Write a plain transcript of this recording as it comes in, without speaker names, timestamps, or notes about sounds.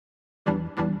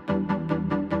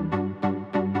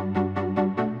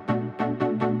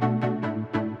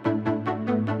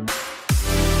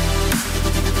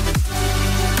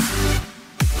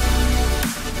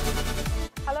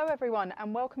everyone,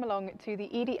 and welcome along to the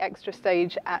Edie Extra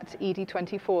stage at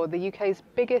Edie24, the UK's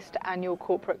biggest annual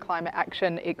corporate climate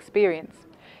action experience.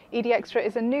 Edie Extra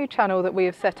is a new channel that we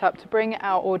have set up to bring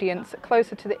our audience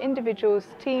closer to the individuals,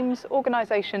 teams,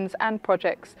 organisations and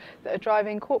projects that are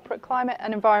driving corporate climate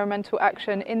and environmental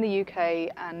action in the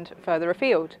UK and further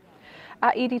afield.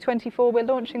 At Edie24, we're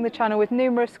launching the channel with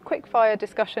numerous quick-fire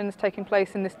discussions taking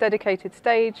place in this dedicated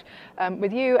stage,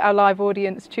 with you, our live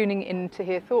audience, tuning in to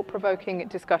hear thought-provoking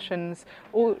discussions,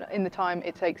 all in the time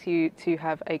it takes you to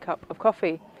have a cup of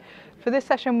coffee. For this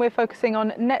session, we're focusing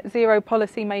on net zero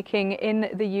policy making in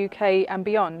the UK and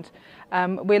beyond.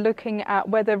 We're looking at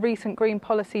whether recent green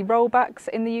policy rollbacks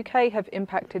in the UK have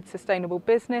impacted sustainable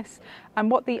business and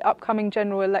what the upcoming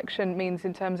general election means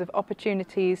in terms of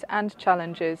opportunities and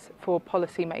challenges for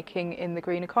policy making in the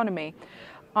green economy.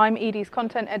 I'm Edie's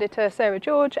content editor, Sarah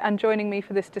George, and joining me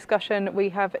for this discussion, we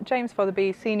have James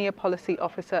Fotherby, Senior Policy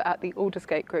Officer at the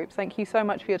Aldersgate Group. Thank you so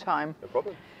much for your time. No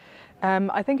problem.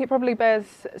 I think it probably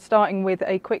bears starting with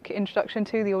a quick introduction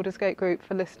to the Aldersgate Group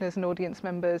for listeners and audience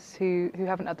members who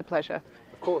haven't had the pleasure.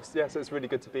 Of course, yes, it's really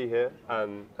good to be here.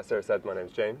 As Sarah said, my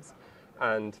name's James,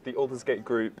 and the Aldersgate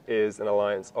Group is an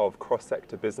alliance of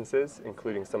cross-sector businesses,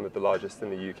 including some of the largest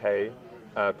in the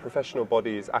UK, professional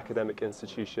bodies, academic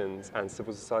institutions and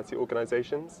civil society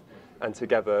organisations, and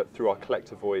together, through our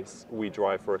collective voice, we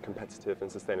drive for a competitive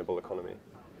and sustainable economy.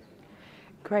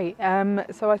 Great.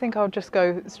 So I think I'll just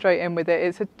go straight in with it.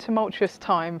 It's a tumultuous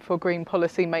time for green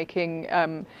policy making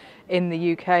in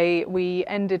the UK. We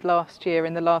ended last year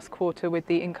in the last quarter with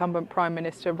the incumbent Prime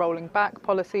Minister rolling back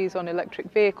policies on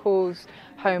electric vehicles,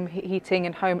 home heating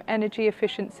and home energy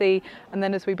efficiency. And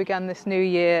then as we began this new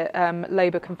year,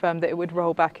 Labour confirmed that it would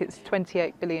roll back its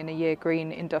 £28 billion a year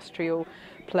green industrial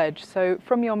pledge. So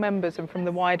from your members and from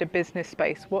the wider business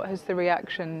space, what has the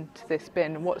reaction to this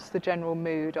been? What's the general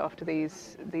mood after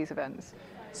these events?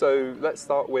 So let's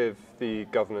start with the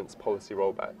government's policy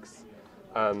rollbacks.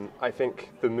 I think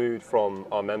the mood from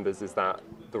our members is that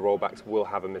the rollbacks will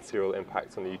have a material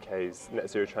impact on the UK's net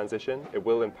zero transition. It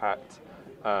will impact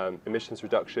emissions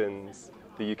reductions,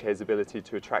 the UK's ability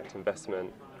to attract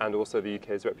investment, and also the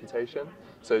UK's reputation.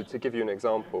 So to give you an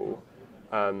example,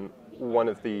 one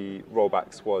of the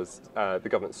rollbacks was the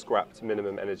government scrapped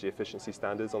minimum energy efficiency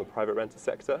standards on the private rented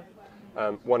sector.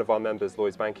 One of our members,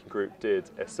 Lloyds Banking Group, did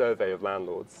a survey of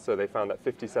landlords. So they found that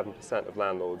 57% of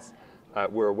landlords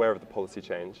were aware of the policy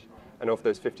change. And of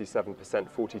those 57%,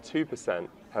 42%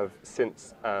 have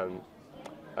since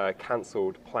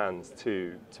cancelled plans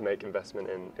to make investment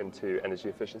into energy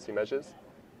efficiency measures.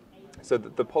 So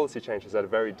the policy change has had a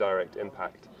very direct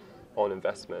impact on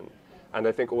investment. And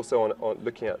I think also on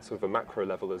looking at sort of a macro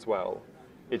level as well,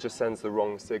 it just sends the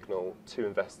wrong signal to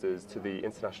investors, to the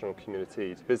international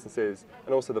community, to businesses,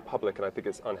 and also the public. And I think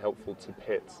it's unhelpful to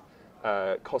pit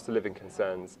cost of living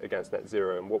concerns against net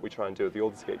zero. And what we try and do at the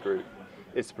Aldersgate Group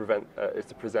is to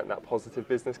present that positive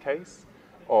business case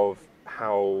of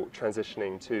how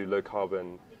transitioning to low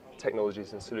carbon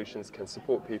technologies and solutions can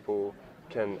support people,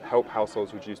 can help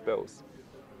households reduce bills.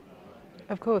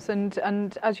 Of course,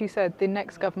 and as you said, the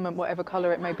next government, whatever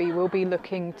colour it may be, will be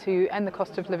looking to end the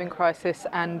cost of living crisis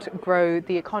and grow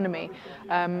the economy.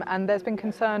 And there's been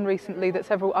concern recently that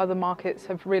several other markets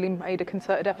have really made a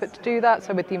concerted effort to do that.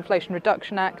 So with the Inflation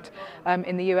Reduction Act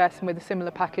in the US and with a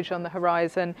similar package on the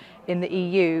horizon in the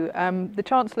EU, the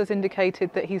Chancellor's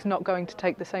indicated that he's not going to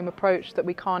take the same approach, that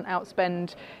we can't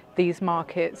outspend these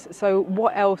markets. So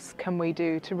what else can we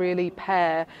do to really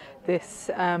pair this,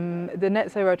 the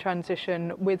net zero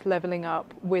transition with levelling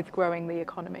up, with growing the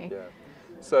economy? Yeah.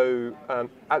 So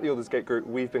at the Aldersgate Group,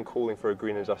 we've been calling for a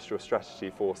green industrial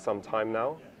strategy for some time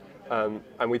now.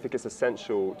 And we think it's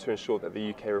essential to ensure that the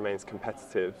UK remains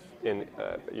competitive in,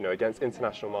 against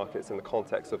international markets in the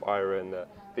context of IRA and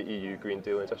the EU Green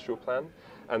Deal Industrial Plan.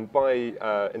 And by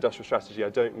industrial strategy, I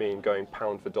don't mean going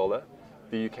pound for dollar.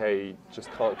 The UK just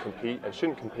can't compete and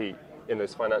shouldn't compete in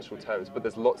those financial terms, but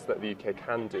there's lots that the UK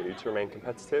can do to remain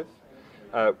competitive.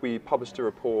 We published a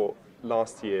report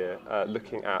last year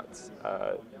looking at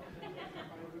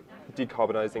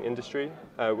decarbonising industry.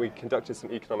 We conducted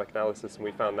some economic analysis and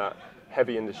we found that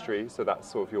heavy industry, so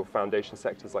that's sort of your foundation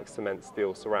sectors like cement,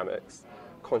 steel, ceramics,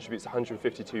 contributes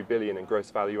 152 billion in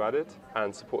gross value added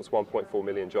and supports 1.4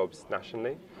 million jobs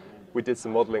nationally. We did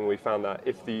some modelling, we found that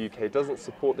if the UK doesn't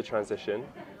support the transition,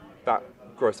 that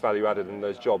gross value added in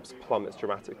those jobs plummets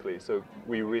dramatically. So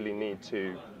we really need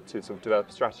to sort of develop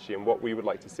a strategy, and what we would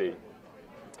like to see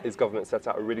is government set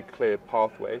out a really clear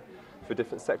pathway for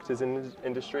different sectors in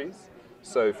industries.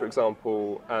 So for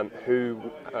example, who,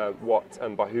 what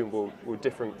and by whom will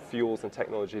different fuels and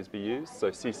technologies be used? So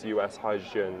CCUS,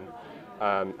 hydrogen,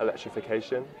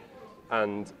 electrification,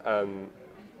 and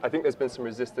I think there's been some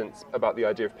resistance about the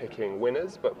idea of picking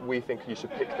winners, but we think you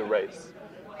should pick the race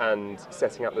and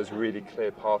setting out those really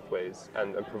clear pathways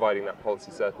and providing that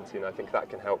policy certainty, and I think that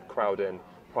can help crowd in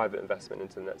private investment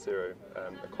into the net zero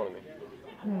economy.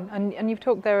 And you've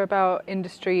talked there about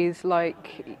industries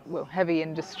like, well, heavy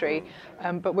industry,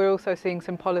 but we're also seeing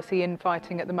some policy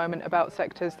infighting at the moment about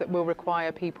sectors that will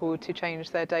require people to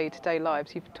change their day-to-day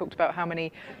lives. You've talked about how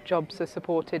many jobs are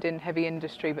supported in heavy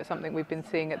industry, but something we've been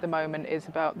seeing at the moment is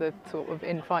about the sort of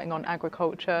infighting on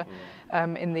agriculture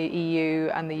in the EU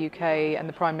and the UK, and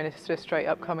the Prime Minister straight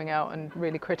up coming out and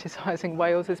really criticising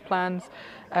Wales's plans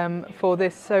for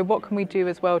this. So what can we do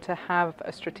as well to have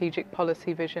a strategic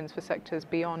policy visions for sectors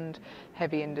beyond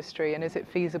heavy industry, and is it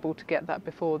feasible to get that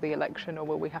before the election, or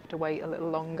will we have to wait a little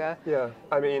longer? Yeah,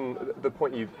 I mean, the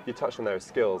point you touched on there is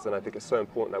skills, and I think it's so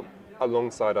important that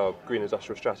alongside our green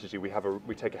industrial strategy we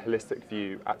take a holistic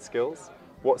view at skills.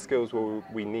 What skills will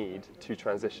we need to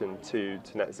transition to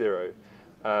net zero?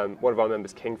 One of our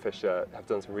members, Kingfisher, have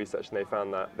done some research, and they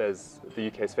found that the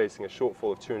UK is facing a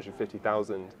shortfall of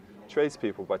 250,000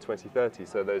 tradespeople by 2030,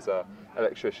 so those are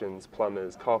electricians,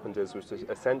 plumbers, carpenters, which is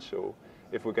essential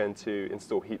if we're going to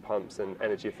install heat pumps and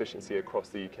energy efficiency across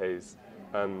the UK's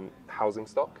housing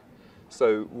stock.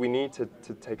 So we need to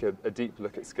take a deep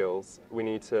look at skills. We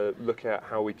need to look at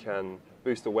how we can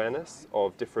boost awareness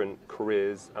of different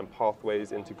careers and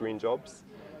pathways into green jobs.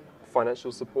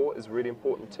 Financial support is really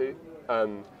important too.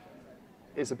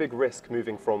 It's a big risk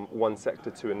moving from one sector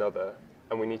to another,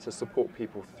 and we need to support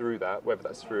people through that, whether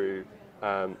that's through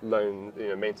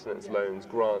maintenance loans,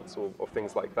 grants, or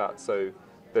things like that. So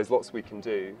there's lots we can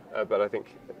do, but I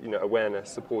think awareness,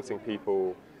 supporting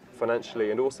people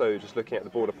financially, and also just looking at the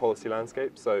broader policy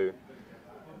landscape. So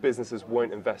businesses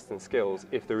won't invest in skills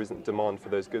if there isn't demand for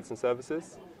those goods and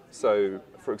services. So,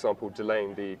 for example,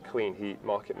 delaying the clean heat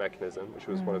market mechanism, which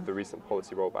was one of the recent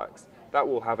policy rollbacks, that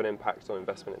will have an impact on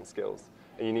investment in skills.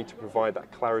 And you need to provide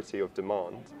that clarity of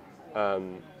demand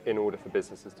in order for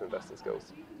businesses to invest in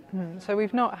skills. So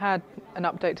we've not had an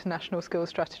update to National Skills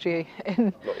Strategy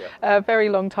in a very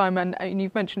long time, and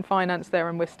you've mentioned finance there,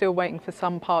 and we're still waiting for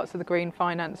some parts of the Green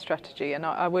Finance Strategy. And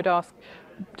I would ask,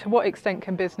 to what extent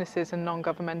can businesses and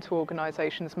non-governmental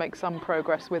organisations make some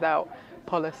progress without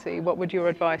policy? What would your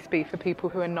advice be for people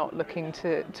who are not looking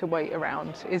to wait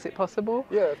around? Is it possible?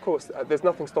 Yeah, of course. There's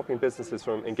nothing stopping businesses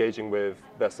from engaging with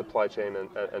their supply chain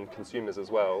and consumers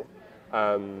as well.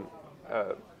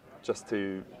 Just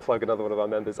to plug another one of our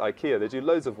members, IKEA, they do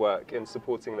loads of work in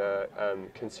supporting their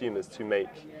consumers to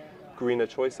make greener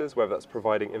choices, whether that's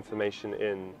providing information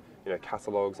in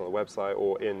catalogues on the website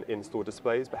or in in-store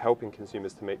displays, but helping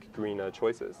consumers to make greener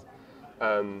choices.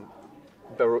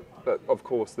 But of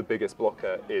course, the biggest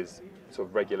blocker is sort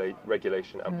of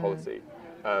regulation and policy.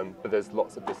 But there's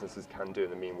lots of businesses can do in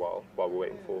the meanwhile while we're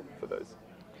waiting for those.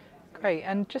 Great,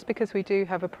 and just because we do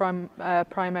have a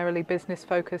primarily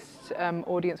business-focused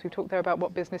audience, we've talked there about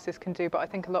what businesses can do, but I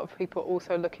think a lot of people are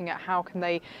also looking at how can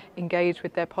they engage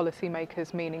with their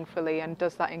policymakers meaningfully, and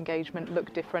does that engagement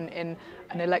look different in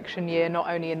an election year, not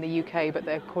only in the UK, but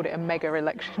they've called it a mega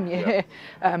election year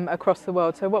across the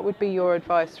world. So what would be your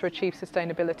advice for a Chief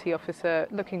Sustainability Officer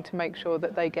looking to make sure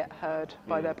that they get heard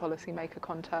by their policymaker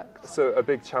contacts? So a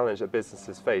big challenge that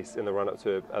businesses face in the run-up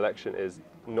to an election is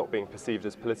not being perceived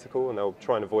as political, and they'll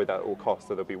try and avoid that at all costs,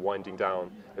 so they'll be winding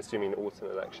down, assuming an autumn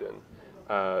election,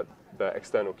 their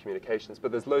external communications.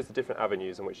 But there's loads of different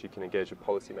avenues in which you can engage with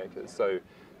policymakers. So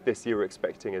this year we're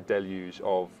expecting a deluge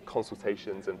of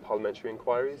consultations and parliamentary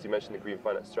inquiries. You mentioned the Green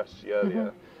Finance Strategy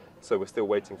earlier. So we're still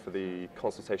waiting for the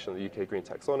consultation on the UK Green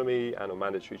Taxonomy and on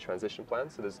mandatory transition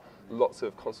plans. So there's lots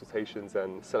of consultations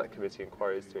and select committee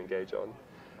inquiries to engage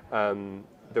on.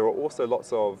 There are also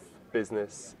lots of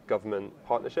business government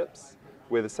partnerships.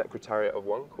 We're the secretariat of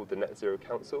one called the Net Zero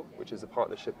Council, which is a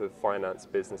partnership of finance,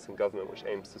 business and government, which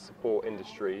aims to support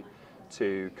industry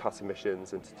to cut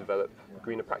emissions and to develop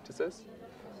greener practices.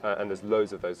 And there's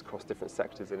loads of those across different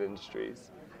sectors and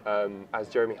industries. As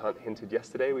Jeremy Hunt hinted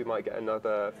yesterday, we might get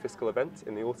another fiscal event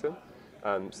in the autumn.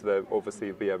 So there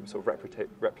obviously will be a sort of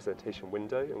representation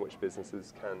window in which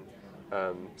businesses can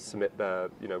submit their,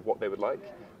 what they would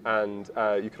like. And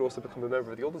you could also become a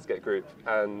member of the Aldersgate Group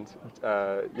and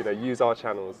use our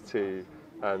channels to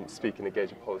speak and engage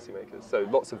with policymakers. So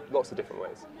lots of different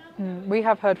ways. We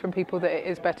have heard from people that it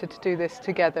is better to do this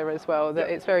together as well, that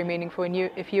it's very meaningful. And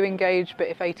if you engage, but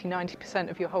if 80-90%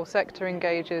 of your whole sector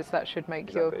engages, that should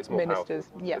make your ministers...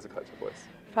 As a collective voice.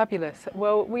 Fabulous.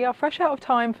 Well, we are fresh out of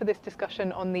time for this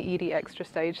discussion on the EDie Extra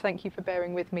stage. Thank you for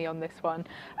bearing with me on this one.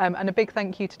 And a big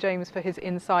thank you to James for his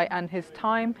insight and his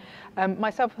time.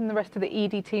 Myself and the rest of the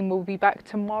EDie team will be back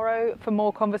tomorrow for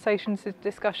more conversations and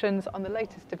discussions on the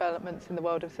latest developments in the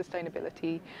world of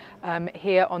sustainability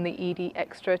here on the EDie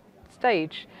Extra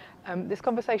stage. This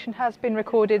conversation has been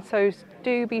recorded, so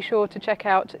do be sure to check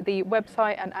out the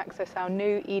website and access our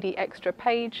new EDie Extra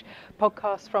page.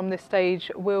 Podcasts from this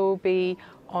stage will be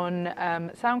on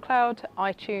SoundCloud,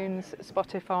 iTunes,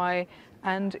 Spotify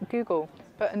and Google.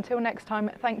 But until next time,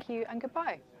 thank you and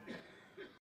goodbye.